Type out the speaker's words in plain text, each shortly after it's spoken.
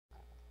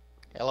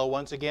Hello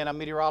once again, I'm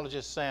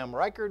meteorologist Sam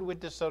Reichard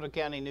with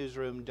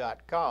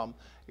DeSotoCountyNewsroom.com,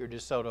 your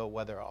DeSoto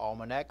Weather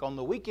Almanac on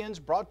the weekends,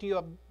 brought to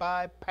you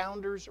by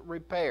Pounders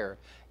Repair.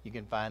 You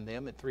can find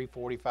them at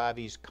 345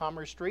 East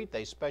Commerce Street.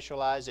 They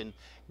specialize in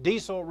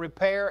diesel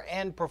repair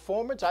and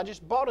performance. I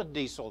just bought a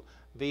diesel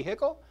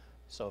vehicle,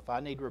 so if I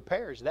need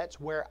repairs, that's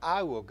where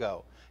I will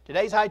go.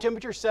 Today's high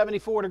temperature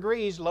 74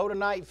 degrees, low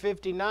tonight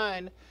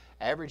 59,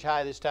 average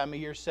high this time of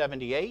year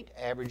 78,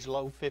 average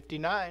low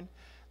 59.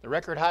 The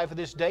record high for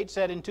this date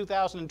set in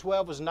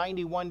 2012 was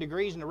 91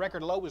 degrees and the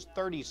record low was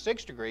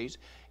 36 degrees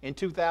in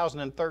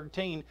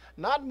 2013.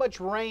 Not much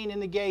rain in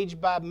the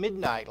gauge by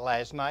midnight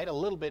last night, a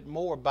little bit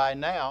more by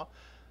now.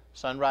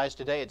 Sunrise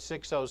today at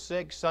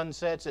 6:06,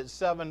 sunsets at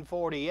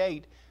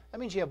 7:48. That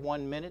means you have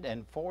 1 minute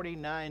and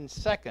 49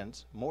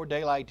 seconds more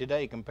daylight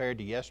today compared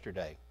to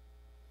yesterday.